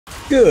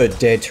Good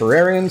day,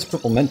 Terrarians.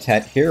 Purple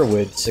Mentat here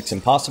with Six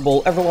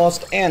Impossible,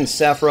 Everlost, and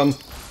Saffron.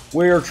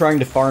 We're trying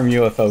to farm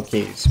UFO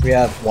keys. We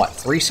have, what,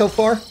 3 so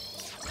far?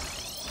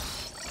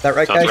 Is that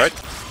right, Sounds guys?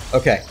 right.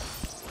 Okay.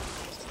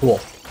 Cool.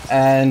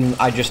 And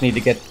I just need to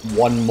get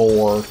 1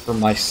 more for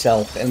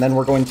myself, and then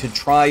we're going to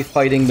try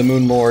fighting the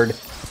Moon Lord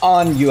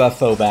on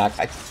UFO back.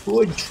 I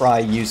could try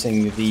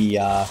using the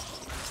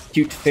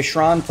cute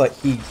Fishron, but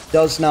he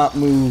does not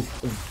move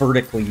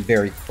vertically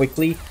very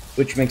quickly,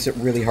 which makes it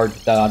really hard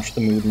to dodge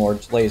the Moon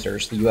Lord's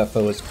lasers. The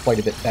UFO is quite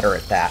a bit better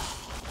at that.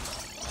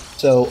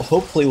 So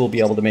hopefully we'll be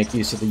able to make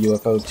use of the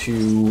UFO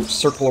to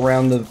circle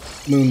around the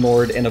Moon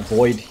Lord and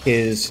avoid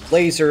his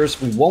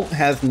lasers. We won't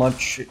have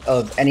much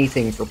of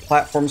anything for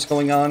platforms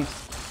going on,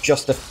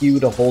 just a few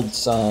to hold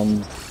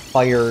some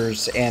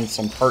fires and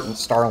some partant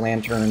star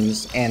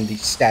lanterns and the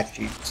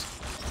statues.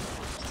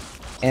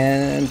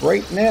 And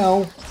right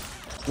now,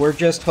 we're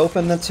just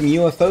hoping that some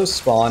UFOs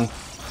spawn.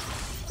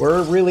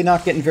 We're really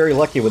not getting very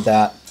lucky with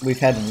that. We've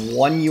had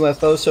 1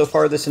 UFO so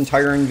far this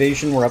entire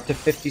invasion. We're up to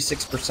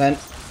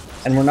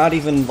 56%, and we're not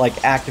even,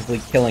 like, actively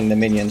killing the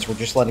minions. We're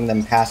just letting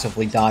them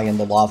passively die in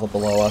the lava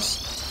below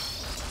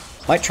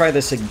us. Might try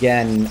this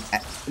again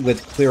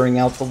with clearing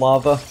out the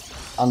lava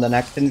on the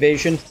next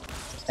invasion,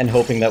 and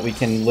hoping that we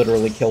can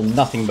literally kill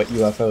nothing but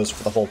UFOs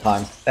for the whole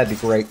time. That'd be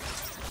great.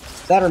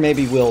 That, or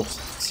maybe we'll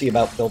see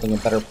about building a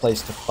better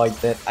place to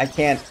fight it. I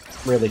can't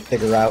really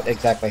figure out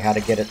exactly how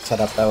to get it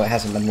set up, though. It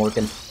hasn't been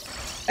working.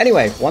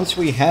 Anyway, once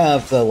we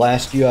have the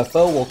last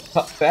UFO, we'll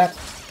cut back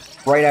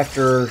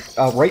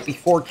right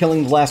before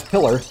killing the last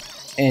pillar,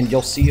 and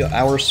you'll see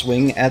our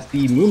swing at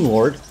the Moon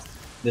Lord.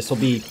 This will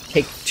be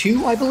take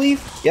 2, I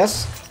believe?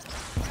 Yes?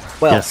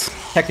 Well, yes.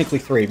 Technically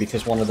 3,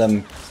 because one of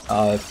them,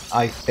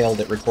 I failed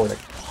at recording.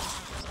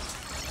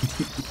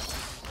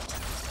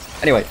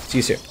 Anyway, see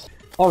you soon.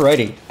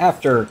 Alrighty,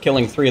 after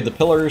killing 3 of the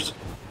pillars,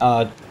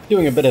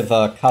 doing a bit of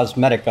a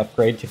cosmetic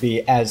upgrade to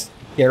be as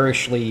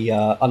garishly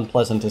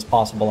unpleasant as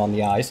possible on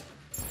the eyes,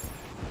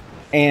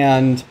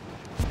 and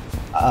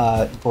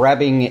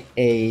grabbing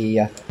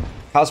a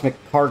cosmic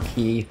car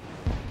key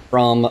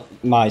from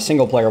my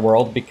single-player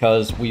world,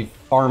 because we've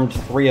farmed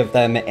 3 of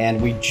them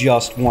and we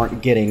just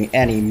weren't getting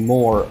any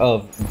more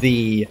of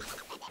the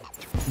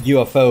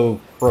UFO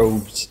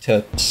probes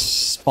to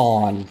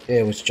spawn.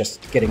 It was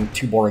just getting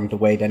too boring to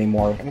wait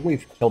anymore. And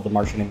we've killed the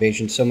Martian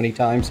invasion so many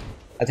times.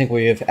 I think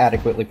we have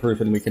adequately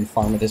proven we can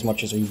farm it as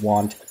much as we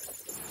want.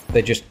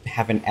 They just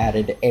haven't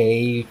added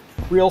a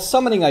real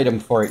summoning item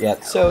for it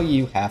yet, so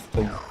you have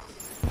to.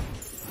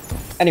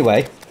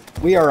 Anyway,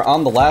 we are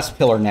on the last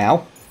pillar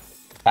now.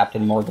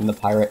 Captain Morgan the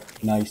Pirate,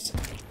 nice.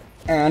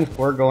 And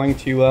we're going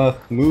to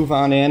move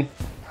on in,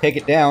 take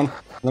it down,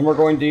 and then we're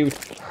going to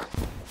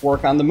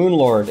work on the Moon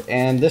Lord.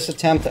 And this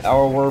attempt,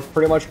 we're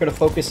pretty much going to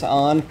focus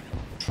on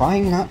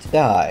trying not to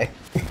die.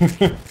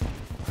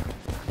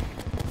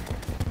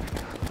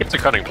 It's a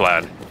cunning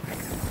plan.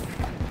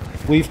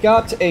 We've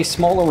got a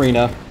small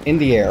arena in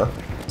the air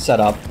set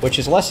up, which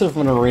is less of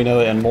an arena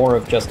and more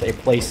of just a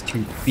place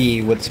to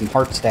be with some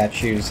heart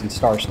statues and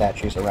star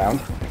statues around.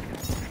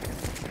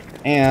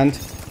 And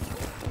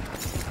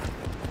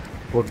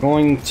we're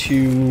going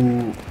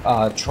to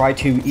try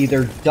to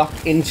either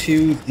duck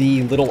into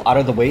the little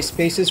out-of-the-way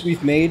spaces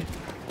we've made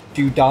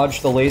to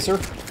dodge the laser,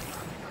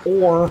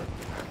 or...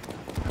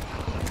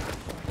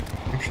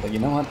 Actually, you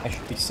know what? I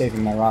should be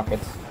saving my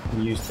rockets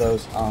and use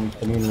those on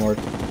the Moon Lord.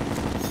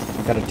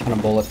 I've got a ton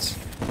of bullets.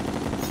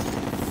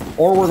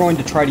 Or we're going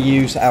to try to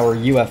use our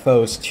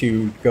UFOs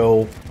to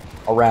go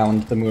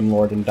around the Moon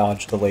Lord and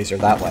dodge the laser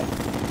that way.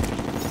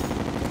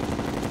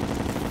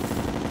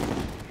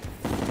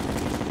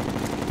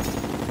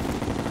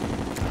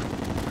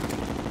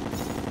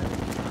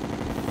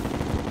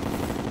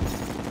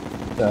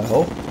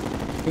 So,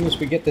 as soon as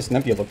we get this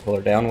nebula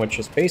pillar down, which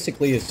is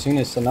basically as soon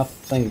as enough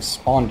things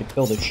spawn to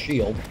kill the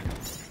shield.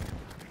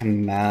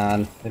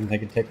 Man, didn't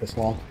think it'd take this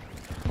long.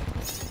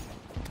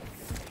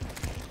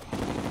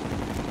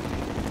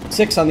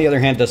 6, on the other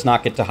hand, does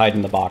not get to hide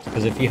in the box,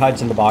 because if he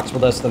hides in the box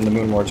with us, then the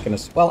Moon Lord's gonna...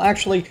 Well,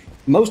 actually,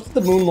 most of the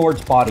Moon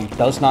Lord's body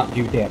does not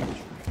do damage.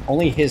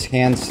 Only his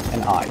hands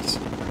and eyes.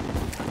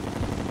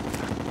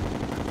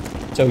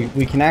 So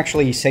we can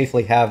actually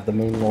safely have the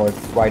Moon Lord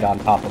right on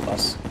top of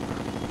us.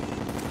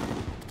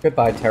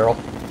 Goodbye, Terrell.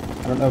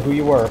 I don't know who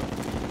you were,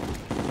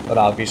 but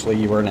obviously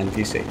you were an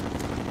NPC.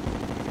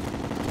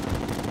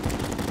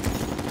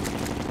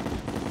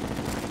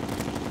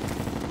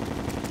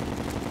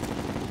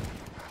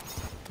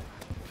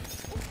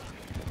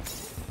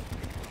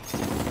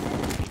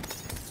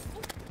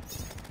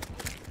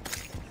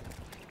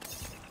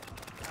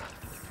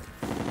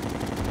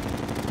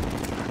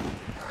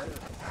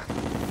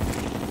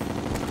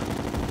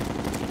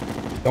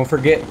 Don't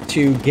forget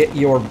to get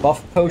your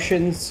buff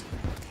potions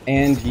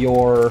and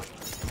your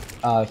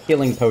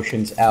healing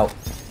potions out.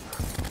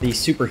 The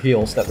super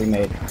heals that we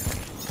made.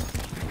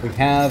 We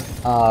have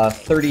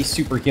 30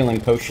 super healing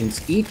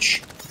potions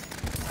each.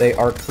 They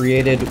are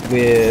created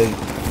with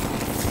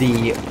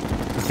the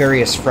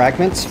various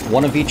fragments,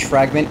 one of each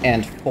fragment,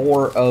 and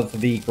 4 of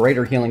the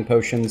greater healing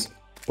potions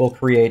will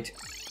create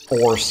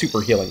 4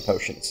 super healing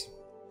potions.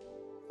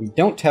 We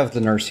don't have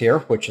the nurse here,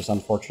 which is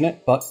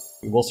unfortunate, but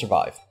we will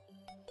survive.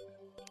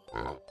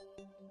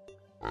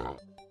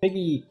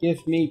 Piggy,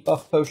 give me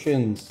buff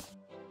potions.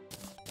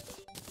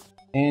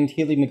 And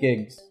healing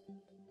McGigs.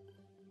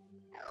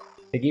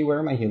 Piggy, where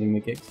are my healing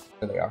McGigs?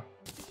 There they are.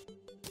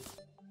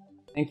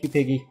 Thank you,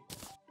 Piggy.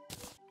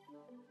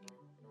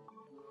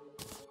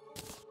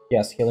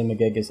 Yes, healing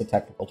McGig is a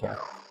technical term.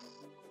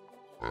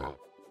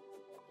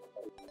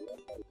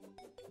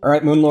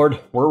 Alright, Moonlord,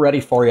 we're ready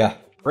for you.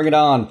 Bring it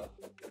on.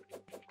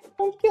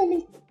 Don't kill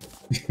me.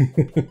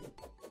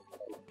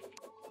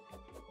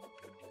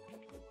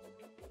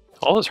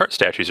 All those heart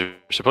statues are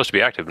supposed to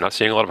be active. I'm not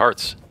seeing a lot of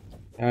hearts.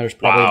 There's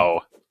probably...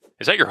 Wow.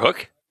 Is that your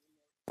hook?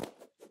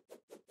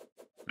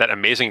 That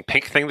amazing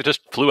pink thing that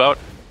just flew out?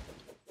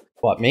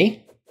 What,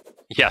 me?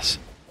 Yes.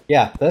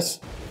 Yeah, this?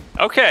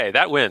 Okay,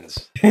 that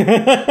wins.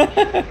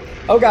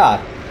 Oh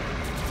god.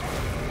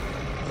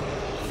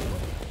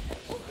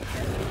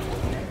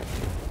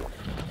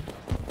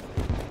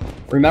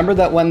 Remember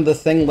that when the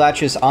thing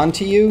latches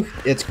onto you,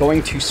 it's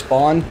going to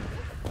spawn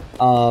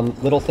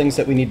little things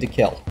that we need to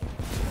kill.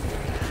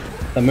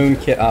 The moon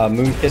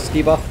kiss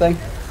debuff thing.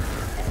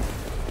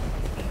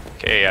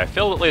 Okay, I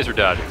failed at laser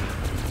dodging.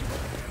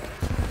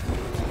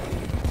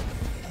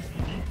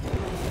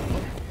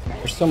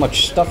 There's so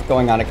much stuff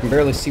going on, I can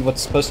barely see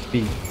what's supposed to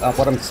be,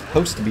 what I'm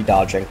supposed to be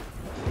dodging.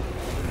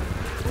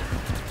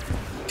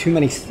 Too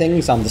many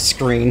things on the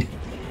screen.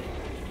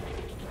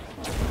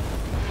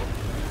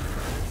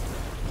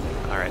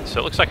 Alright, so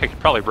it looks like I could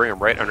probably bring him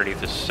right underneath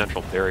this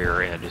central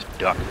barrier and just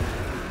duck.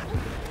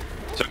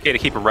 It's okay to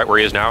keep him right where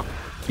he is now?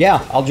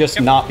 Yeah, I'll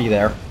just not be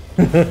there.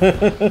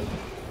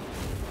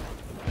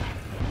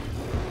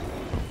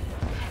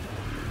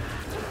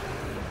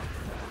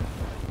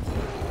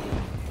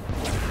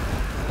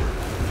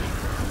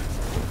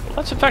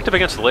 That's effective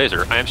against the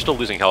laser. I am still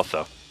losing health,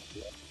 though.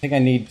 I think I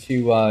need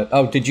to,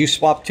 oh, did you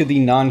swap to the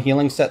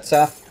non-healing set,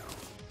 Seth?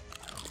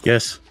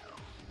 Yes.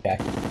 Okay.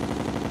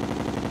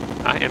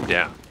 I am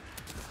down.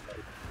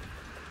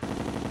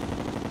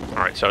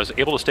 Alright, so I was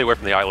able to stay away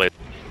from the eye laser.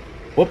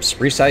 Whoops,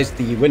 resized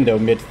the window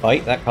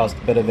mid-fight. That caused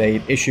a bit of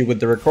a issue with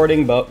the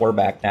recording, but we're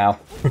back now.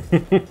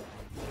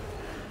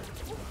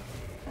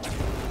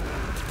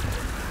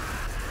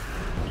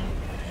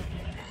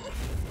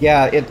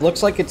 Yeah, it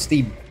looks like it's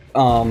the,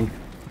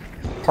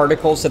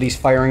 particles that he's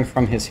firing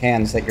from his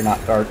hands that you're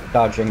not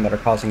dodging that are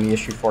causing the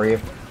issue for you.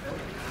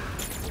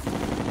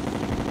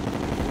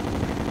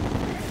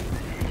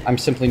 I'm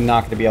simply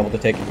not going to be able to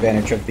take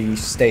advantage of the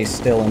stay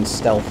still and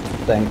stealth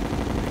thing.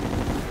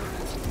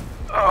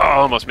 Oh,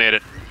 almost made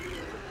it.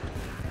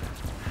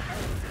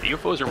 The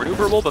UFOs are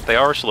maneuverable, but they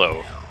are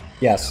slow.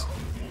 Yes.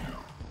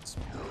 It's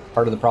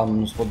part of the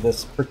problems with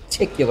this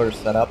particular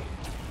setup.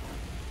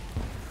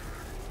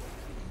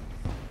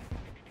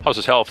 How's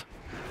his health?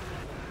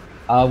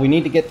 We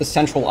need to get the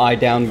central eye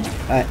down,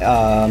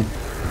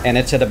 and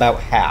it's at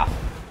about half.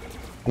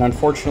 And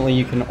unfortunately,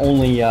 you can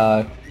only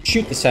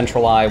shoot the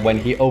central eye when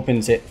he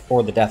opens it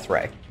for the death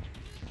ray.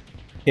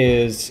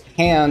 His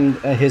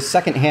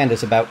second hand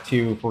is about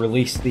to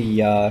release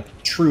the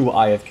true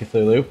Eye of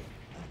Cthulhu.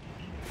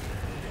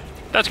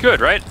 That's good,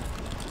 right?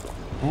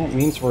 That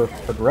means we're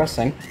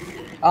progressing.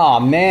 Aw,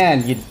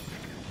 man, you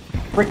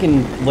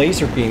frickin'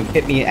 laser beam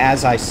hit me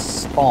as I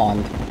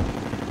spawned.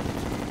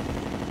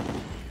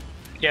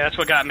 Yeah, that's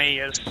what got me,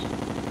 is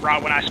right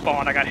when I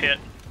spawned, I got hit.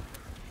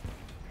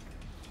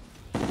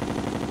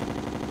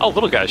 Oh,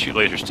 little guys shoot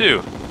lasers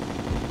too.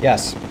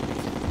 Yes.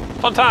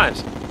 Fun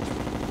times.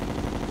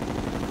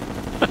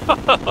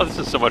 This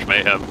is so much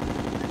mayhem.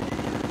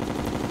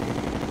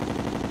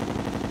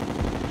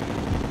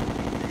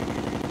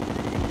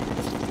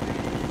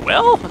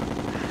 Well,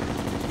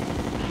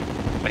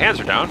 my hands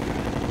are down,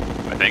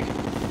 I think.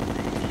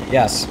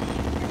 Yes.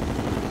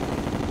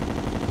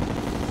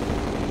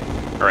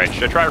 Alright,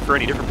 should I try for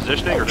any different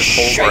positioning or just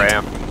hold where I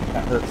am?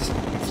 That hurts.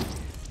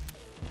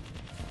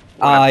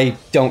 I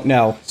don't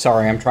know.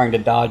 Sorry, I'm trying to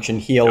dodge and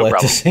heal No at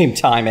problem. the same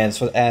time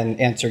and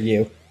answer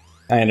you.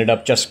 I ended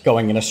up just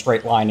going in a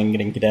straight line and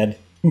getting dead.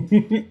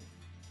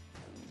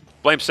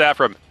 Blame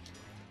Saffron.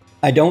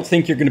 I don't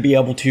think you're going to be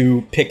able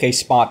to pick a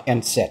spot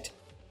and sit.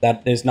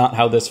 That is not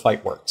how this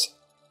fight works.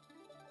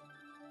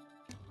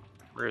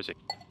 Where is he?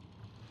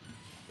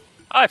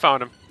 I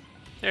found him.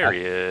 There he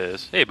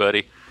is. Hey,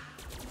 buddy.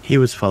 He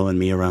was following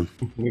me around.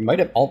 We might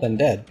have all been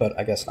dead, but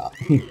I guess not.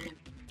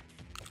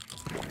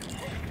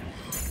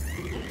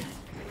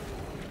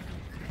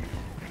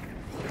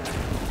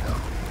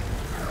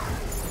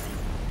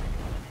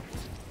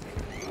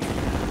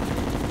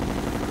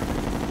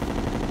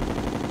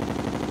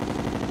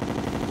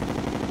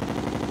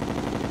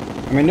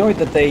 I'm annoyed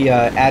that they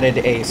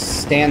added a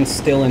stand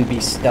still and be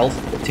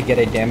stealth to get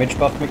a damage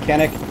buff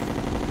mechanic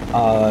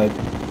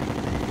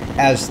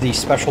as the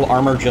special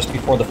armor just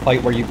before the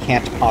fight where you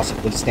can't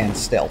possibly stand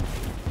still.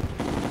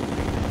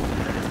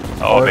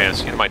 Oh Or- man,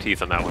 skin of my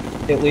teeth on that one.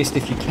 At least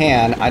if you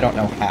can, I don't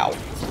know how.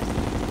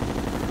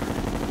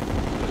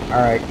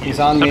 Alright, he's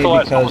on me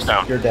Centralized, almost because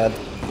down. you're dead.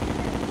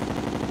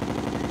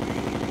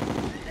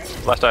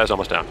 Last eye is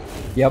almost down.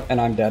 Yep,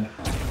 and I'm dead.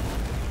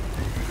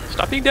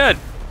 Stop being dead!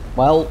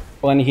 Well,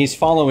 when he's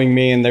following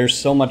me and there's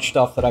so much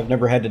stuff that I've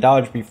never had to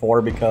dodge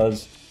before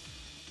because,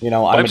 you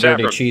know, I'm a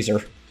dirty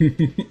cheeser.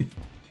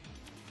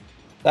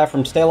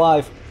 Saffron, stay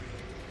alive.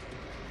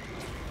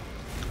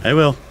 I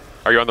will.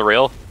 Are you on the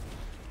rail?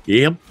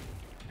 Yep.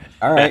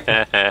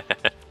 Alright.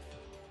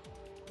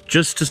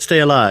 Just to stay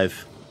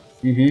alive.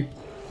 Mm-hmm.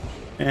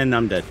 And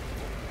I'm dead.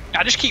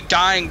 I just keep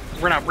dying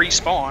when I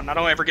respawn. I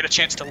don't ever get a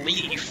chance to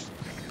leave.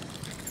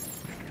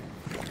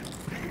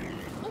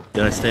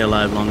 Did I stay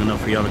alive long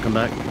enough for y'all to come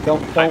back?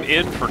 Don't I'm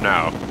in for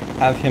now.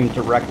 have him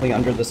directly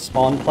under the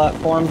spawn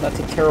platform. That's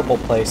a terrible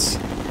place.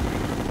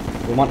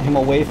 We want him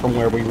away from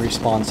where we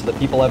respawn so that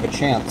people have a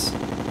chance.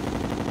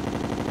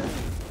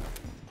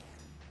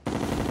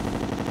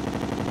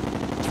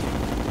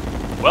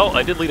 Well,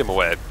 I did lead him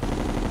away.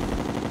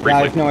 Yeah,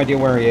 I have no idea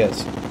where he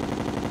is.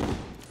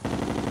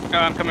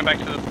 I'm coming back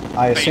to the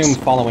I base. assume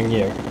following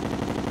you.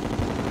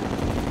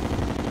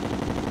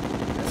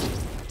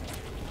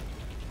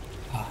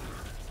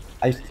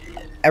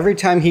 Every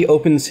time he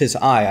opens his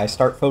eye, I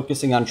start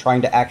focusing on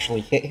trying to actually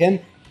hit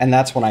him, and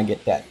that's when I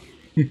get dead.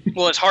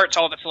 Well, his heart's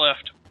all that's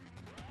left.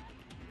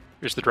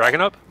 Is the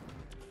dragon up?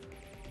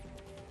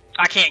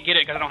 I can't get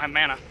it because I don't have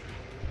mana.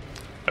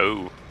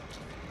 Oh.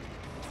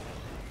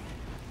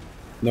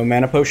 No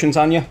mana potions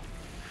on you?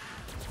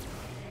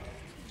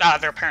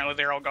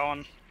 They're all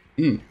gone.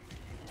 Hmm.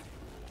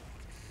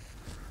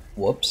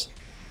 Whoops.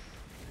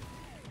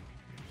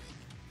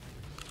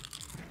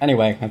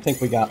 Anyway, I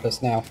think we got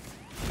this now.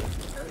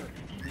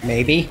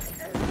 Maybe.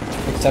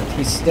 Except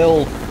he's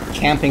still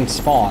camping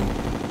spawn.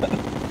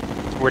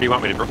 Where do you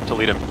want me to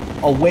lead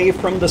him? Away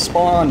from the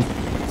spawn!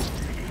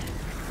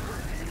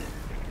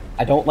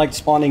 I don't like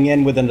spawning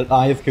in with an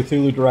Eye of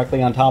Cthulhu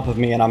directly on top of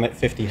me and I'm at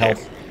 50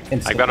 health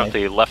instantly. I got up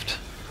the left.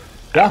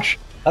 Yeah, Ouch.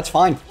 that's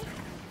fine.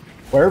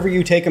 Wherever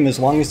you take him, as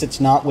long as it's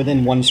not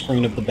within one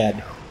screen of the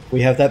bed.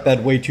 We have that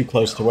bed way too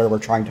close to where we're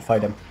trying to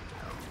fight him.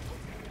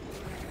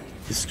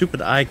 His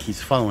stupid eye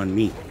keeps following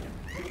me.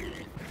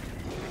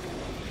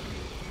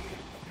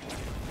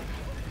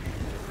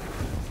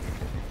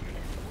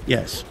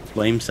 Yes,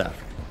 blame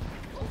Saffron.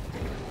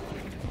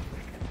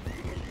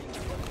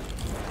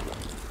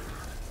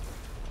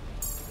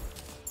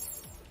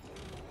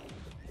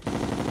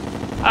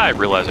 I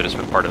realize I just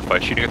spent part of the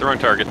fight shooting at the wrong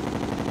target,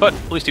 but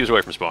at least he was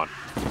away from spawn.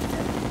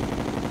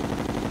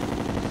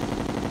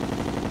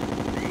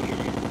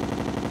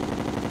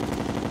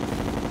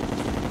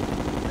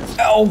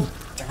 Oh,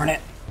 darn it.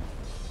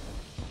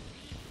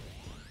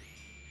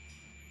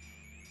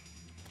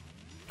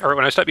 Alright,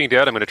 when I stop being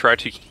dead, I'm going to try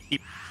to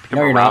keep him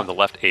No, you're around not. the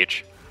left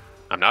H.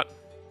 I'm not?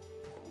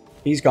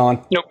 He's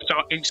gone. Nope,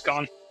 he's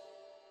gone.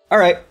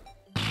 Alright.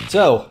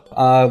 So,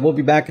 we'll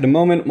be back in a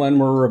moment when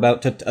we're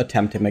about to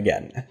attempt him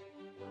again.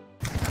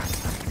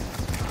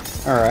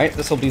 Alright,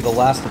 this will be the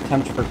last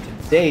attempt for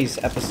today's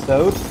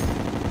episode.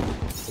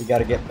 We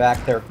gotta get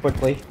back there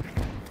quickly.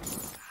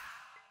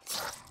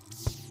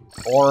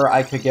 Or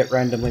I could get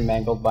randomly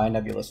mangled by a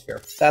nebula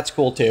sphere. That's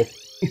cool too.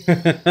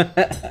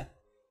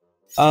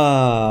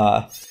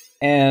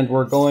 And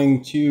we're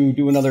going to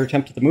do another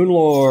attempt at the Moon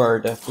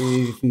Lord.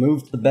 We've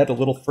moved the bed a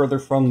little further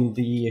from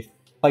the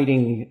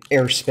fighting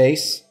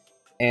airspace,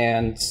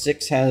 and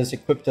 6 has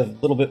equipped a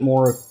little bit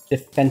more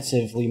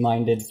defensively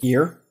minded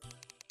gear.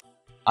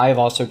 I've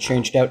also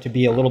changed out to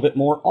be a little bit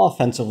more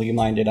offensively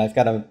minded. I've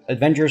got an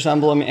Avenger's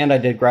Emblem, and I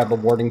did grab a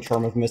Warding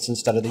Charm of Mist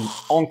instead of the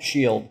Ankh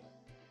Shield.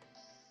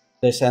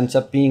 This ends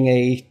up being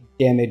a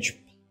damage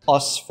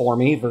plus for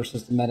me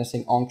versus the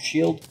Menacing Ankh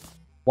Shield,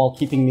 while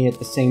keeping me at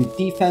the same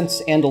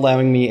defense and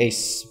allowing me a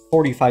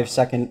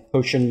 45-second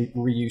potion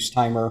reuse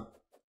timer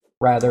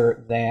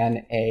rather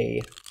than a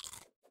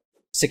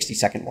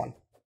 60-second one.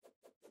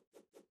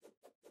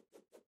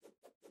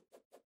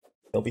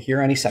 They'll be here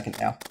any second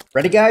now.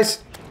 Ready,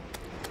 guys?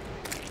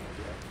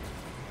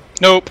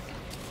 Nope.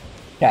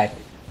 Okay.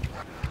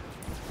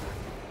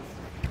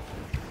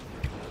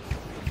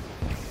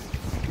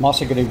 I'm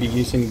also going to be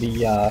using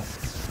the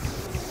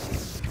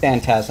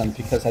Phantasm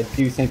because I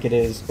do think it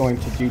is going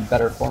to do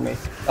better for me.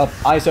 Oh,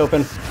 eyes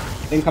open.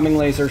 Incoming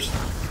lasers.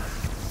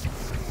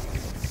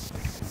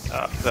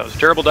 That was a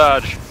terrible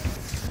dodge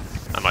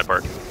on my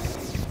part.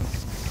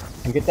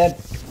 And get dead.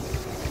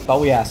 That's all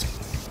we ask.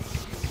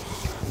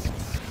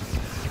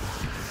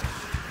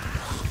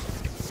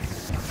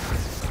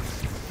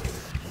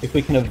 If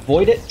we can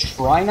avoid it,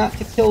 try not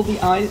to kill the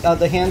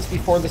the hands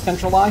before the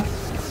central eye.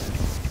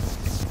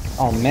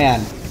 Oh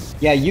man,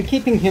 yeah, you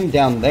keeping him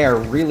down there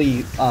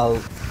really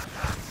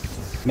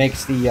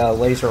makes the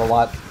laser a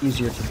lot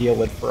easier to deal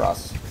with for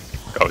us.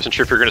 I wasn't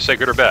sure if you were going to say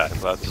good or bad,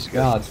 but this is good.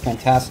 Yeah, it's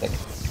fantastic.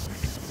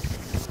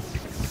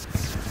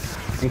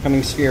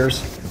 Incoming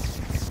spheres.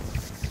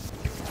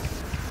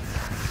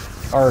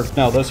 Or,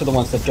 no, those are the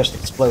ones that just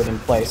explode in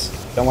place.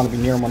 Don't want to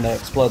be near them when they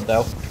explode,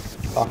 though.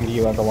 Talking to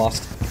you,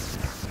 Everlost.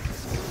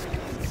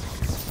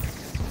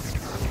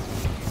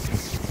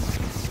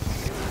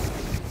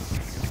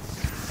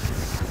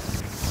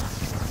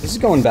 This is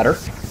going better.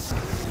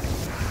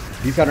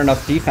 You've got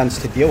enough defense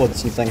to deal with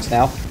some things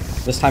now.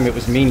 This time it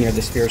was me near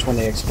the spheres when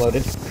they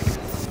exploded.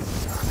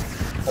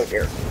 Oh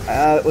dear.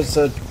 It was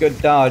a good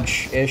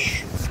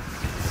dodge-ish.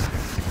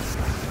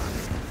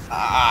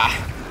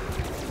 Ah!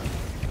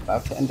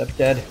 About to end up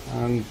dead.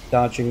 I'm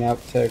dodging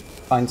out to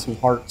find some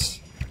hearts.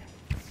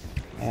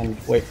 And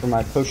wait for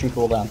my potion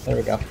cooldown. There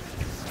we go.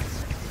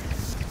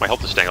 My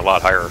health is staying a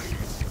lot higher.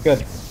 Good.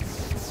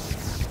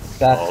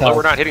 That, although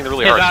we're not hitting the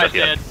really hard stuff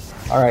yet.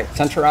 Alright,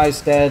 center eye's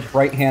dead,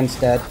 right hand's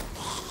dead.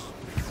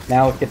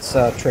 Now it gets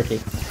tricky.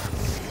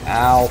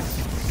 Ow.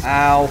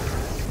 Ow.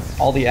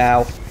 All the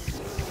ow.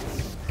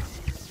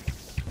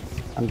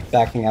 I'm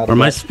backing out. Are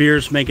my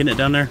spears making it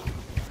down there?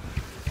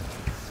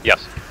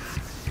 Yes.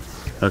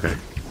 Okay.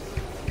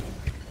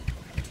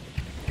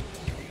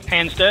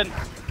 Hand's dead.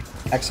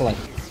 Excellent.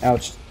 Now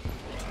it's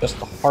just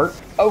the heart.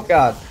 Oh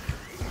god.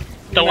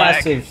 The lag.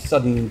 Massive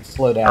sudden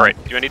slowdown.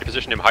 Alright, do I need to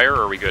position him higher,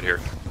 or are we good here?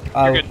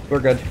 You're good. We're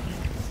good.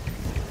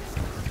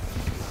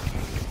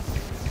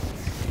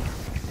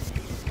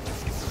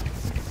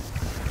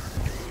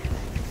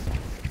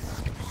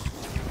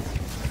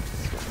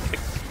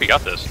 We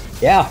got this.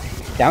 Yeah,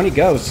 down he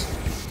goes.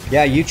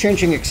 Yeah, you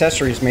changing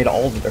accessories made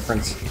all the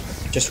difference.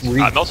 Just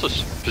I'm also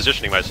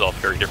positioning myself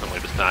very differently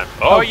this time.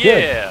 Oh, Oh,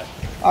 yeah!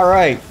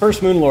 Alright,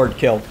 first Moonlord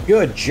kill.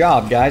 Good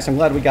job, guys. I'm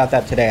glad we got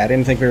that today. I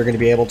didn't think we were going to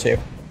be able to.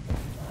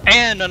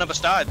 And none of us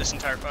died this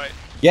entire fight.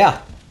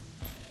 Yeah,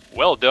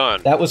 Well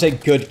done. that was a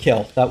good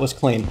kill. That was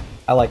clean.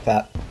 I like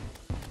that.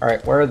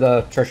 Alright, where are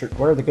the treasure?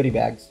 Where are the goodie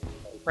bags?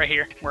 Right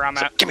here, where I'm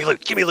at. Give me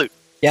loot! Give me loot!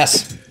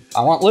 Yes,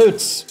 I want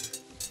loots.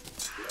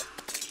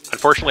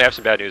 Unfortunately, I have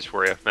some bad news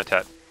for you,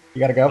 Mentat. You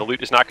gotta The go.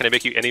 loot is not going to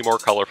make you any more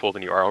colorful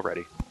than you are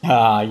already.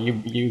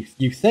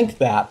 You think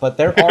that, but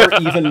there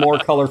are even more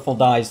colorful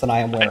dyes than I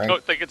am I wearing.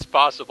 don't think it's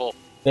possible.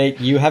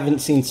 You haven't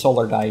seen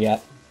solar dye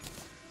yet.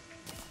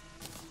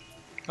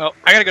 Well,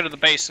 I gotta go to the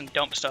base and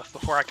dump stuff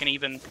before I can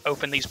even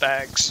open these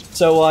bags.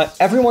 So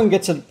everyone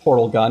gets a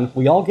portal gun.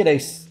 We all get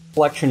a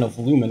collection of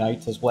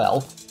luminites as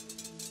well.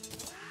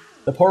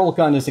 The portal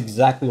gun is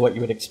exactly what you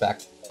would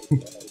expect.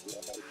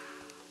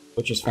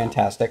 Which is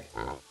fantastic.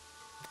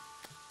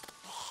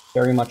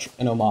 Very much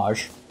an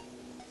homage.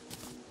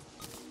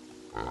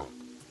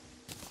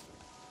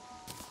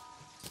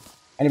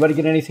 Anybody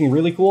get anything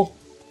really cool?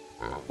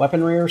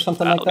 Weaponry or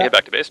something like Let me that? get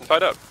back to base and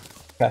find out.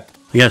 Okay.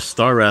 Yes,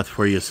 Star Wrath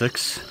for you,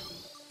 6.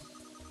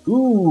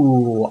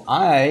 Ooh,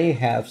 I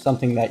have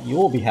something that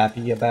you'll be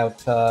happy about,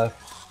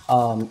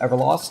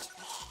 Everlost.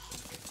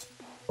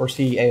 Or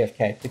see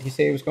AFK. Did he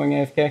say he was going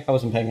AFK? I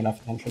wasn't paying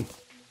enough attention.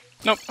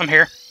 Nope, I'm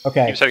here.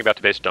 Okay, Keep setting back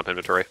to base and dump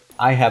inventory.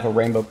 I have a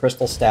rainbow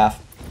crystal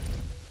staff.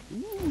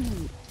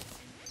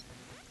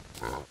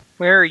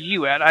 Where are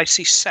you at? I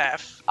see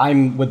Saf.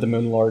 I'm with the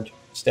Moonlord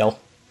still.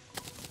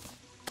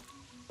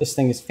 This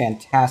thing is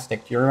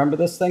fantastic. Do you remember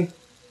this thing?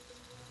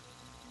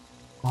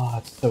 Oh,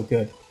 it's so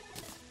good.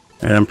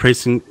 And I'm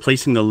placing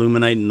the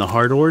Luminite in the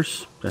hard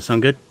ores. That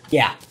sound good?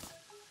 Yeah.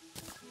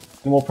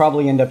 And we'll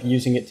probably end up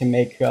using it to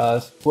make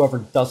whoever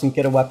doesn't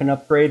get a weapon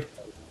upgrade,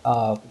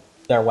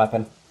 their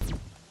weapon.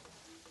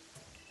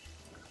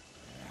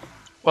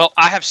 Well,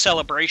 I have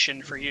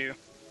Celebration for you.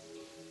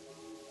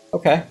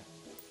 Okay.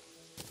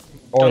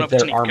 Don't Or know if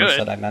it's their any armor good.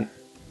 set, I meant.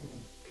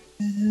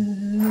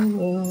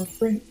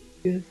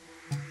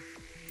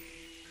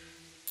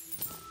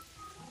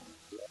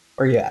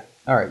 Where you at?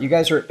 Alright, you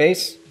guys are at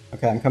base?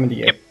 Okay, I'm coming to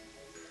you. Yep.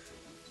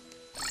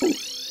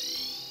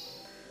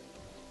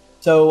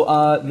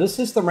 So, this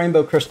is the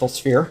Rainbow Crystal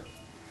Sphere.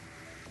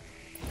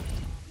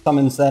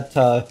 Summons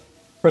that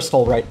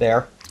crystal right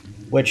there,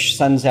 which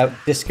sends out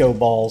disco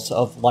balls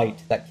of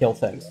light that kill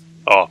things.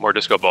 Oh, more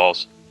disco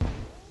balls.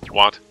 You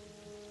want?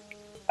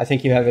 I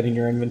think you have it in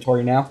your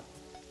inventory now.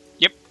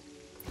 Yep.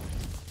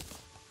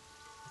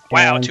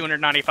 Wow, And-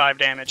 295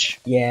 damage.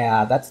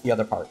 Yeah, that's the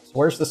other part. So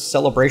where's the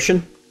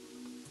celebration?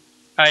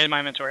 In my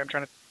inventory, I'm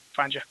trying to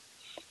find you.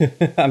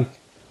 I'm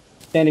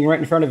standing right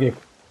in front of you.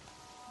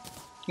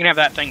 You can have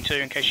that thing too,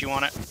 in case you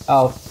want it.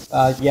 Oh,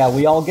 yeah,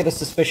 we all get a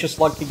suspicious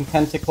looking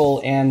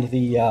tentacle and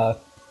the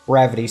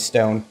gravity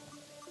stone.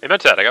 Hey,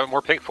 Mentat, I got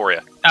more pink for you.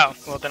 Oh,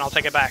 well then I'll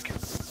take it back.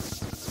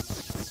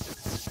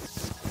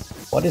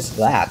 What is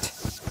that?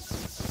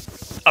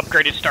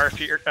 Upgraded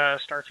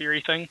Star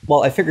Fury thing.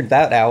 Well, I figured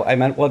that out. I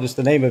meant, what is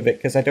the name of it?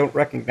 Because I don't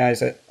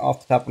recognize it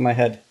off the top of my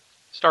head.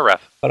 Star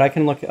Wrath. But I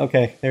can look...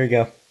 Okay, there you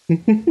go.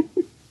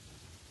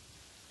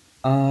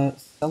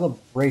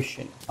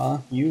 Celebration, huh?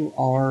 You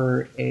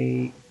are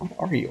a...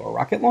 What are you, a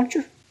rocket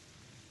launcher?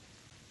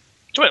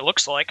 That's what it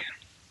looks like.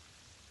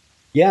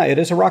 Yeah, it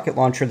is a rocket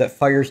launcher that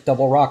fires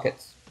double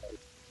rockets.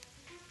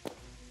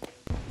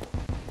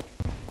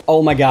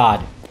 Oh my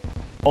god.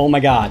 Oh my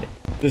god.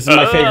 This is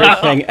my favorite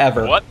thing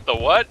ever. What the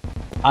what?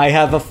 I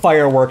have a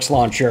fireworks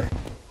launcher.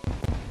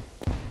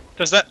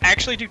 Does that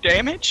actually do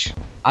damage?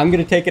 I'm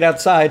gonna take it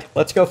outside.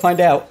 Let's go find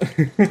out.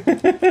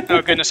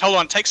 Oh goodness, hold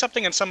on. Take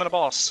something and summon a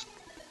boss.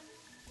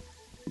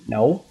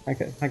 No,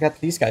 I got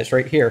these guys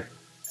right here.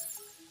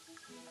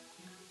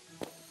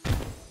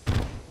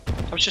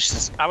 I'm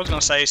I was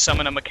gonna say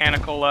summon a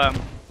mechanical,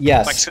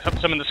 Yes. like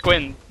summon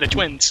the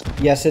twins.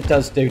 Yes, it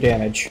does do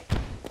damage.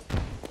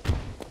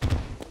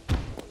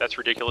 That's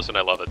ridiculous, and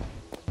I love it.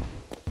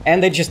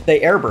 And they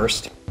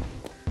airburst.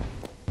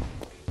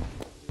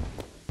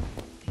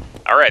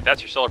 All right,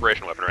 that's your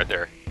celebration weapon right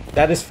there.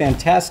 That is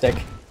fantastic.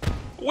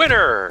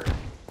 Winner!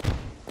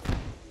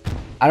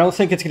 I don't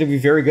think it's going to be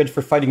very good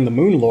for fighting the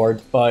Moon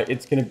Lord, but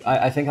it's going to.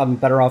 I think I'm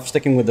better off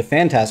sticking with the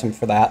Phantasm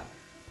for that.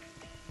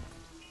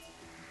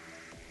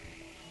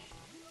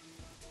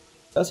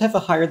 It does have a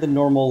higher than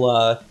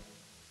normal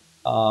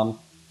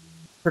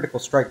critical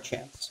strike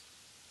chance.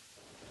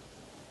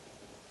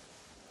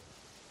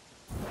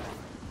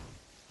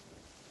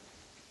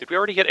 Did we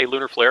already get a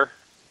lunar flare?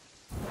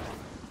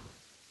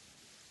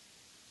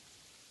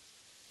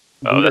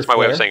 Oh, Lunar that's my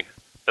way of flare? saying.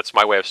 That's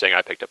my way of saying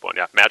I picked up one.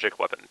 Yeah, magic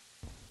weapon.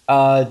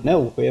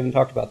 No, we haven't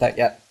talked about that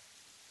yet.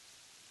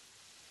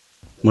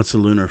 What's a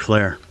lunar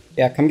flare?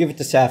 Yeah, come give it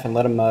to Saf and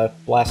let him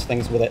blast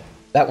things with it.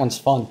 That one's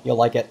fun. You'll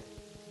like it.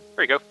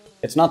 There you go.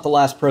 It's not the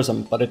last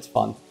prism, but it's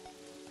fun.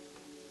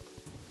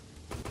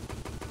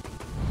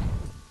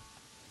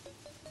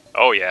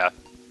 Oh yeah,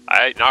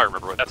 now I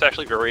remember. That's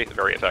actually very,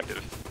 very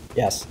effective.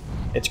 Yes,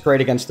 it's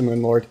great against the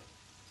Moon Lord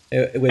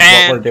with what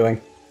And- we're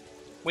doing.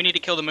 We need to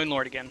kill the Moon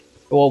Lord again.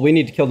 Well, we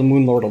need to kill the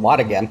Moon Lord a lot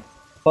again.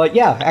 But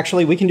yeah,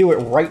 actually, we can do it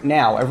right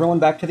now. Everyone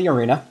back to the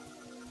arena.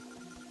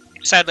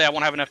 Sadly, I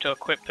won't have enough to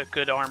equip the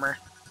good armor.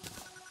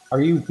 Are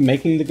you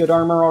making the good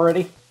armor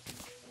already?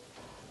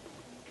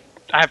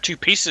 I have 2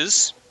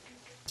 pieces.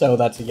 So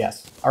that's a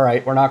yes.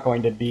 Alright, we're not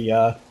going to be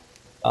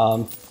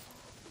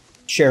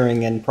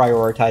sharing and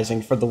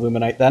prioritizing for the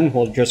Luminite then.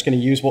 We're just going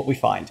to use what we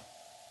find.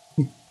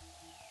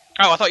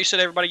 Oh, I thought you said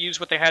everybody used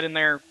what they had in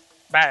their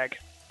bag.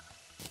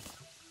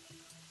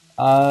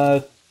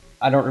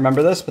 I don't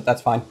remember this, but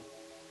that's fine.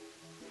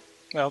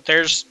 Well,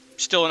 there's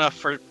still enough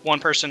for 1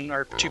 person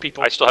or 2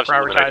 people I still have to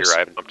some luminite prioritize. here I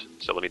haven't dumped,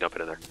 so let me dump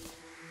it in there.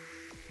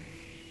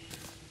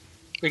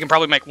 We can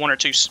probably make 1 or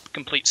 2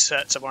 complete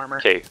sets of armor.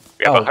 Okay,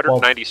 we have Oh,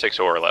 196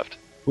 ore left.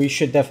 We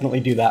should definitely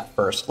do that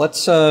first.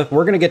 Let's, we're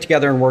going to get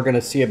together and we're going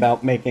to see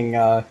about making,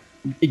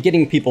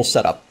 getting people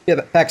set up.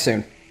 Yeah, back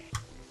soon.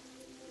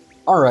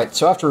 Alright,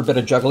 so after a bit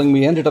of juggling,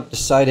 we ended up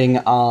deciding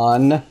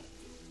on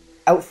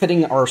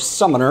outfitting our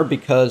summoner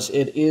because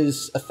it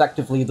is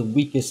effectively the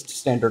weakest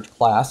standard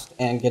class,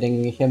 and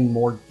getting him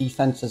more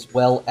defense as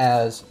well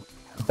as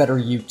better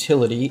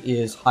utility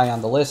is high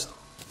on the list.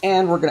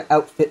 And we're going to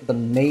outfit the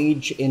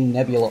mage in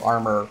nebula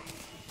armor.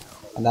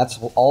 And that's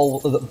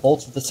all of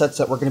both of the sets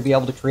that we're going to be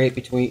able to create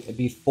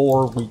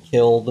before we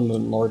kill the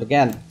Moon Lord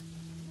again.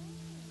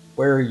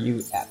 Where are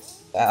you at,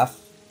 Staff?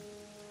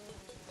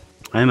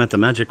 I am at the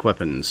magic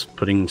weapons,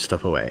 putting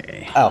stuff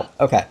away. Oh,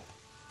 okay.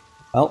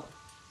 Well,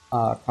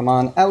 come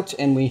on out,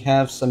 and we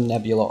have some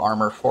nebula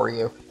armor for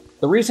you.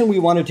 The reason we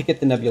wanted to get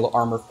the nebula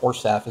armor for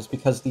Staff is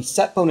because the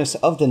set bonus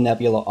of the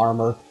nebula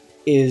armor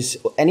is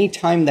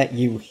anytime that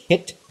you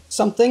hit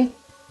something,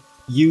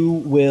 you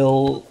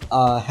will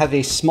have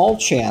a small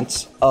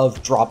chance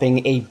of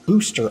dropping a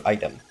booster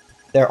item.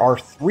 There are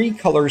 3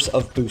 colors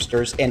of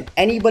boosters, and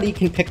anybody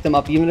can pick them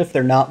up even if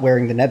they're not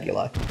wearing the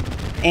nebula.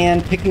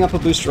 And picking up a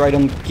booster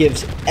item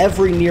gives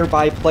every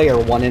nearby player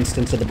 1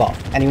 instance of the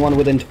buff, anyone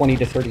within 20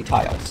 to 30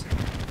 tiles.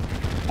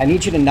 I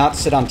need you to not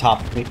sit on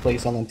top of me,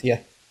 please,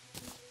 Olympia.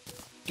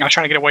 I was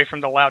trying to get away from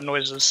the loud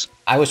noises.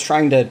 I was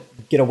trying to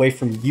get away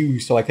from you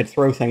so I could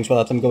throw things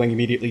without them going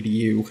immediately to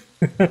you.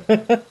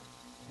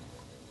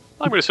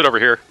 I'm going to sit over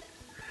here.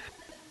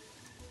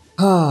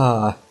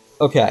 Ah,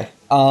 okay.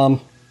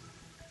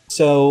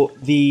 So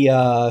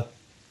the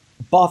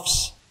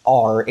buffs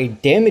are a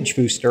damage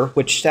booster,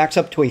 which stacks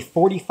up to a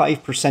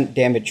 45%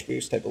 damage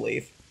boost, I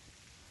believe.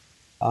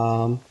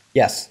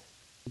 Yes.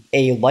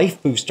 A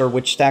life booster,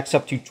 which stacks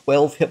up to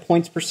 12 hit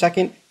points per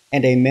second,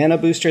 and a mana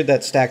booster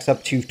that stacks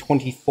up to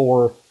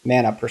 24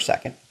 mana per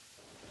second.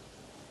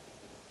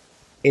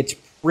 It's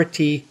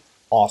pretty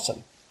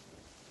awesome.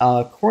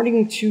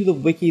 According to the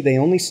wiki, they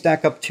only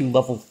stack up to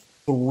level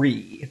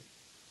 3,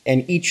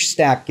 and each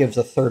stack gives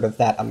a third of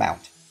that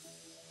amount.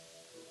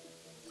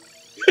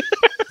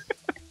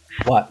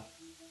 What?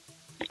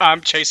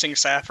 I'm chasing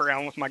Saf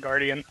around with my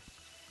guardian.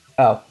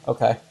 Oh,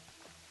 okay.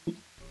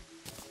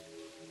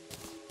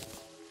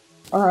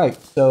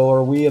 Alright, so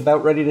are we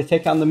about ready to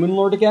take on the Moon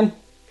Lord again?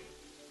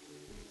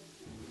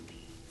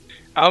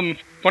 1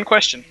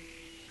 question.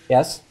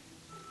 Yes?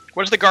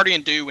 What does the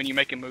guardian do when you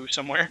make him move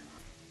somewhere?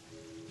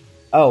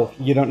 Oh,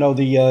 you don't know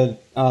the,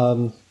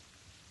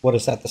 what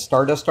is that, the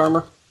Stardust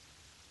armor?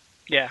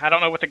 Yeah, I don't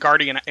know what the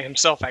guardian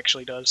himself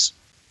actually does.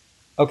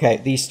 Okay,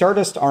 the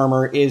Stardust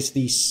armor is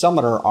the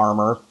Summoner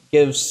armor,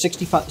 gives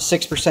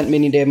 6%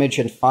 minion damage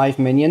and 5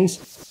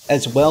 minions,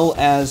 as well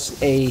as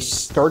a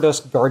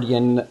Stardust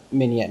Guardian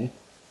minion.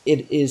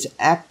 It is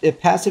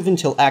passive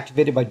until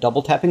activated by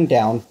double tapping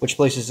down, which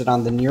places it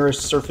on the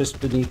nearest surface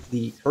beneath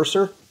the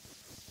cursor.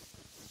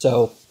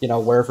 So, you know,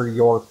 wherever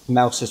your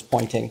mouse is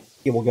pointing,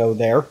 he will go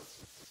there.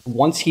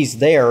 Once he's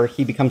there,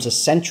 he becomes a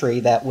sentry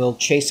that will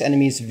chase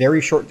enemies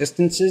very short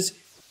distances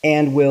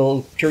and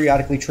will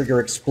periodically trigger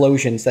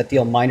explosions that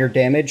deal minor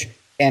damage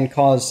and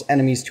cause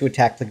enemies to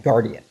attack the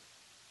Guardian.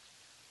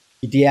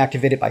 You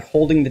deactivate it by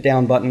holding the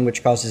down button,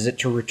 which causes it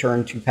to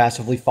return to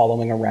passively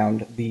following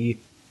around the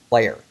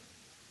player.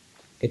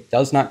 It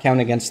does not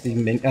count against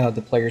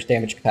the player's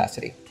damage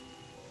capacity.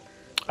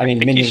 I mean,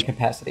 minion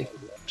capacity.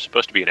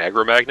 Supposed to be an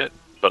aggro magnet,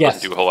 but Yes.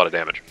 doesn't do a whole lot of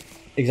damage.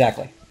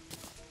 Exactly.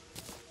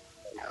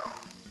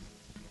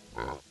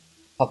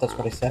 Thought that's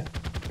what I said.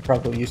 I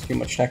probably used too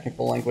much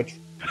technical language.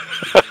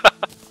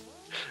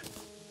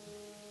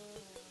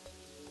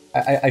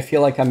 I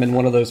feel like I'm in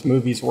one of those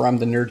movies where I'm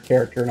the nerd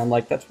character, and I'm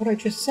like, that's what I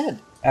just said,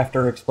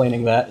 after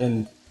explaining that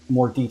in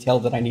more detail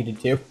than I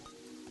needed to.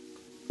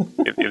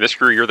 In this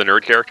crew, you're the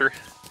nerd character?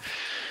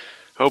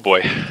 Oh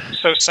boy.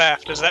 So,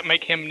 Saf, does that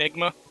make him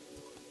Nigma?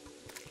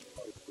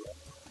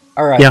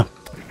 Alright. Yeah.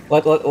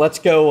 Let's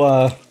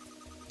go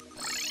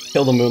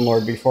kill the Moon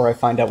Lord before I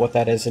find out what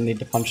that is and need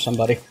to punch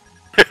somebody.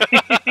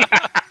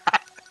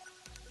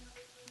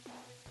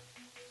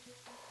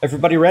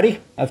 Everybody ready?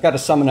 I've got a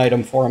summon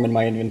item for him in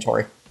my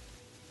inventory.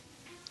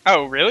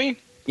 Oh, really?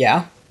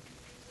 Yeah.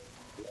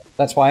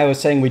 That's why I was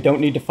saying we don't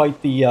need to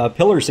fight the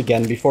pillars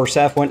again before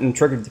Saf went and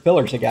triggered the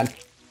pillars again.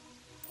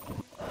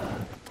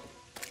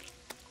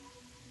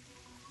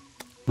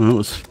 Well, it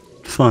was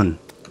fun.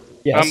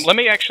 Yes. Let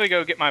me actually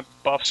go get my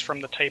buffs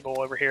from the table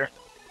over here.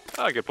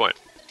 Ah, good point.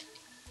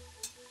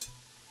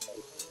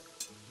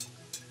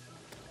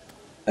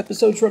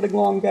 Episode's running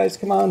long, guys.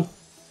 Come on.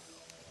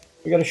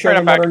 We gotta show Right,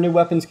 them I'm what back. our new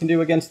weapons can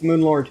do against the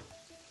Moon Lord.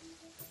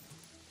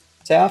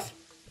 Saf?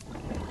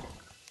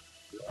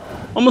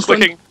 Almost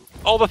Clicking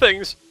all the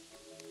things.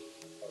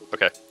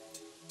 Okay.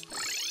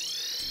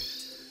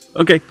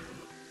 done. Okay.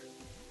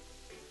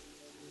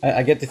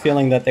 I get the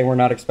feeling that they were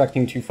not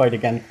expecting to fight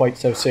again quite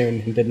so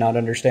soon and did not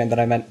understand that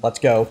I meant let's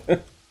go.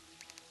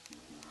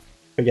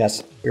 But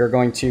yes, we are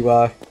going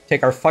to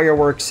take our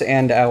fireworks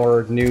and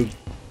our new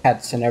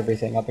pets and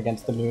everything up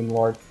against the Moon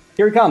Lord.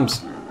 Here he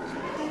comes!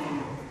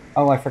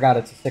 Oh, I forgot,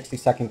 it's a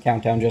 60-second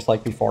countdown just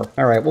like before.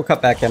 Alright, we'll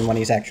cut back in when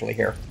he's actually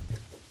here.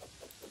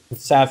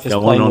 Saf is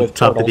Got one playing on with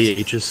top turtles. of the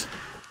H's.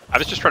 I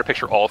was just trying to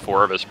picture all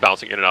four of us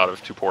bouncing in and out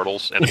of two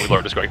portals, and we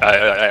learned just going,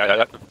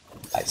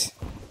 Nice.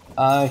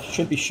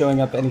 Should be showing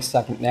up any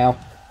second now.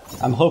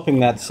 I'm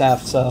hoping that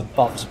Saf's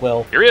buffs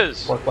will Here he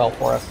is! work well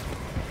for us.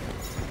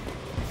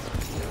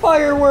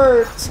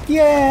 Fireworks!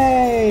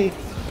 Yay!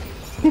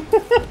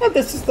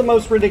 This is the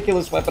most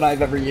ridiculous weapon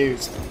I've ever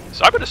used.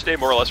 So I'm going to stay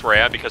more or less where I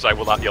am because I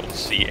will not be able to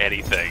see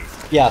anything.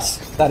 Yes,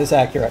 that is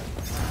accurate.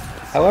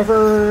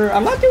 However,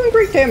 I'm not doing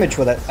great damage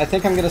with it. I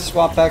think I'm going to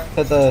swap back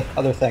to the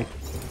other thing.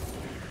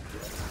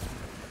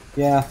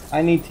 Yeah,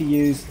 I need to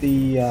use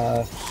the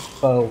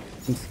bow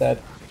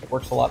instead. It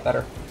works a lot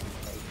better.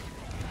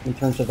 In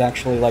terms of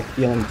actually, like,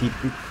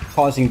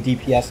 causing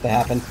DPS to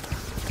happen.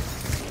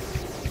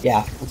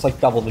 Yeah, it's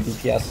like double the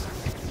DPS.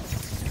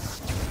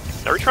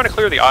 Are we trying to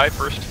clear the eye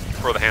first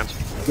before the hands?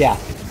 Yeah,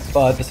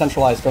 but the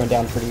centralized going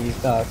down pretty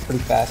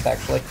fast,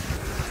 actually.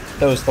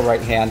 That was the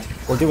right hand.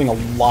 We're doing a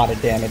lot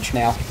of damage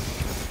now.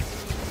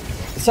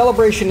 The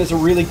Celebration is a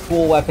really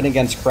cool weapon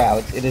against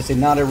crowds. It is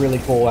not a really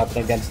cool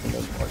weapon against the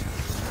Moon Lord.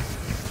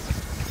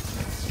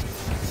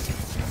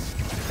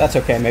 That's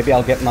okay, maybe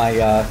I'll get my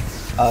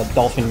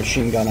Dolphin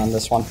machine gun on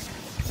this one.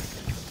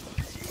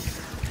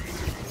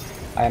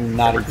 I am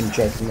not even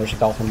joking, there's a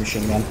Dolphin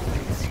machine gun.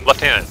 Left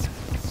hand.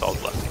 It's all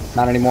left.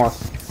 Not anymore.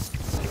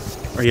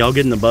 Are y'all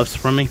getting the buffs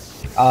from me?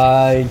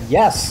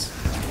 Yes.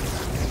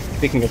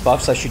 Speaking of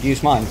buffs, I should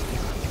use mine.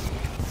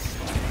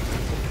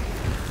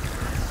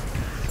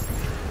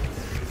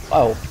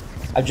 Oh,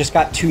 I just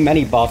got too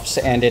many buffs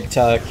and it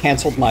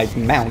canceled my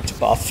mount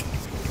buff.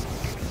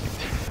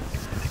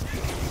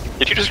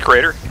 Did you just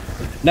crater?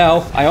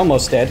 No, I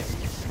almost did.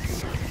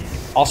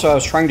 Also, I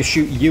was trying to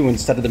shoot you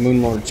instead of the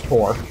Moon Lord's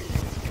core.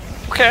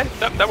 Okay,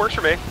 that works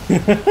for me.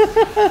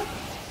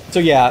 So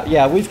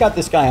yeah, we've got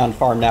this guy on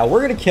farm now.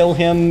 We're gonna kill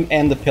him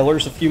and the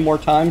pillars a few more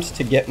times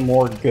to get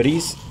more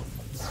goodies.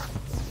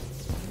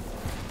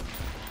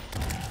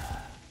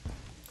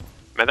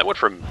 Man, that went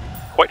from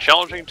quite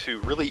challenging to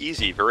really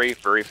easy very,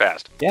 very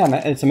fast. Yeah,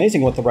 man, it's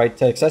amazing what the right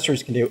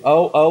accessories can do.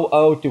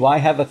 Oh, do I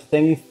have a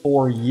thing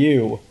for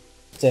you,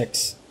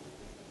 6?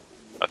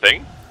 A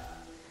thing?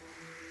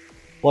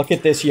 Look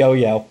at this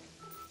yo-yo.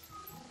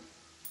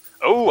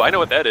 Oh, I know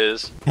what that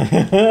is.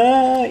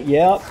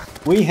 Yep,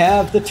 we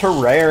have the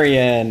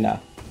Terrarian.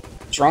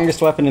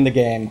 Strongest weapon in the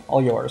game.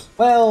 All yours.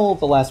 Well,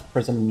 the last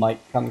prism might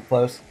come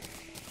close.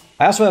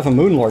 I also have a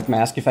Moonlord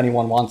mask if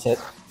anyone wants it.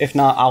 If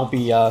not, I'll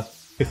be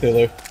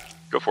Cthulhu.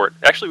 Go for it.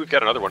 Actually, we've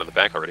got another one in the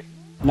bank already.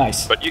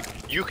 Nice. But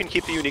you can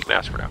keep the unique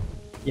mask for now.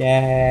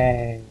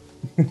 Yay.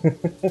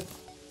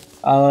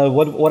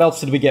 What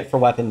else did we get for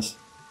weapons?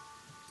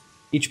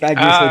 Each bag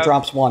usually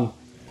drops one.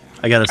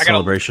 I got a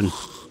celebration.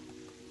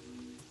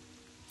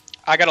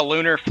 I got a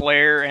lunar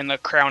flare and the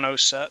Crowno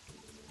set.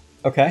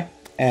 Okay.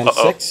 And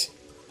 6?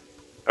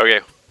 Okay,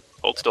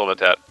 hold still on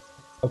that.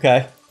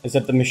 Okay. Is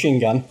it the machine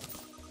gun?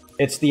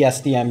 It's the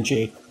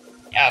SDMG.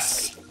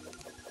 Yes!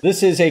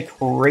 This is a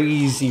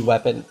crazy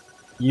weapon.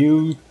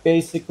 You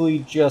basically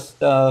just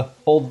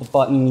hold the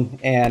button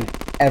and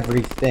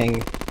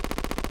everything.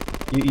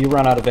 You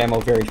run out of ammo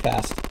very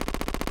fast.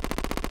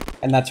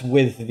 And that's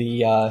with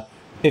the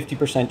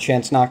 50%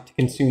 chance not to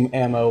consume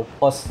ammo.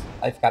 Plus,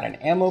 I've got an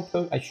ammo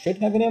I should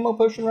have an ammo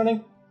potion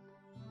running?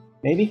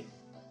 Maybe?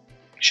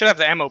 Should have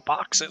the ammo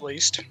box at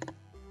least.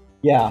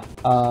 Yeah.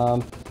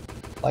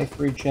 Life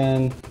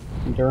regen,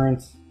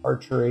 endurance,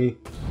 archery,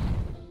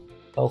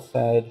 health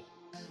fed,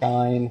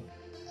 shine,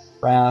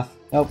 wrath.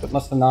 Nope, it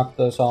must have knocked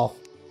those off.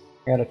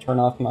 I gotta turn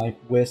off my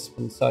wisp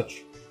and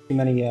such. Too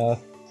many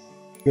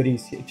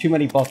goodies, too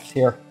many buffs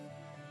here.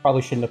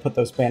 Probably shouldn't have put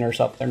those banners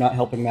up. They're not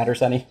helping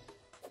matters any.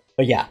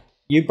 But yeah,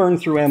 you burn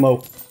through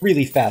ammo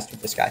really fast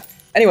with this guy.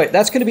 Anyway,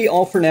 that's going to be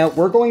all for now.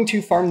 We're going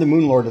to farm the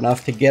Moonlord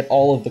enough to get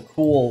all of the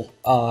cool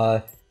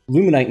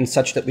Luminite and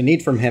such that we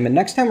need from him. And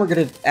next time we're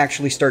going to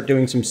actually start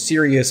doing some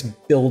serious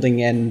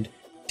building and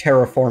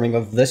terraforming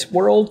of this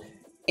world.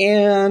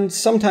 And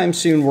sometime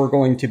soon we're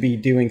going to be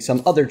doing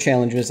some other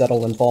challenges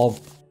that'll involve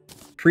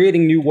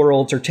creating new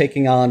worlds or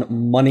taking on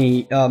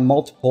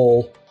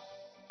multiple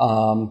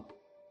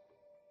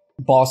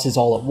bosses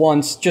all at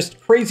once. Just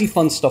crazy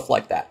fun stuff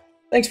like that.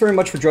 Thanks very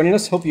much for joining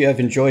us. Hope you have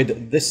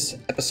enjoyed this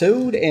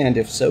episode, and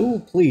if so,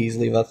 please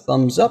leave a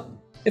thumbs up.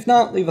 If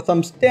not, leave a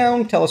thumbs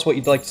down. Tell us what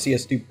you'd like to see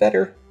us do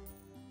better.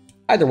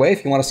 Either way,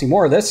 if you want to see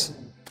more of this,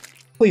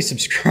 please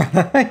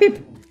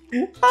subscribe.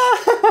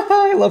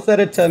 I love that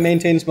it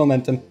maintains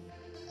momentum.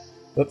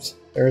 Whoops,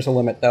 there is a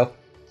limit, though.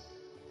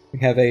 We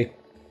have a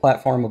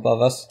platform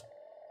above us.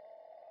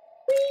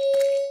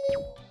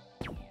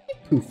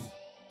 Poof.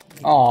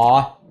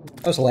 Aww,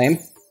 that was lame.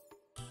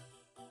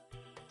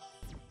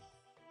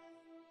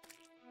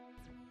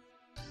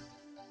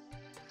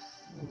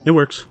 It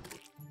works.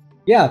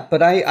 Yeah,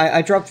 but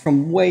I dropped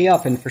from way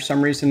up, and for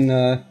some reason,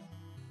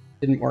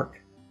 didn't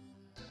work.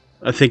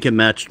 I think it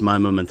matched my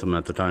momentum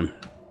at the time.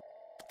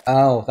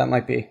 Oh, that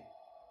might be.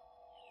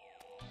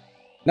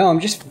 No, I'm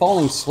just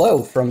falling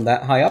slow from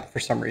that high up for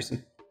some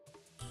reason.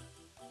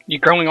 You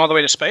growing all the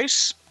way to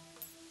space?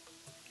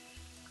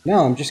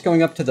 No, I'm just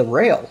going up to the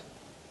rail.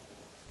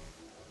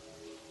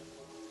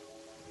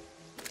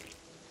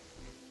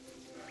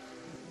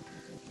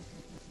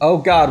 Oh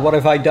god, what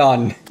have I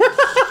done?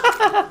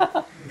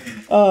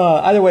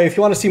 Either way, if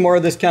you want to see more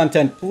of this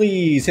content,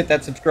 please hit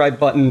that subscribe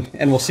button,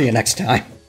 and we'll see you next time.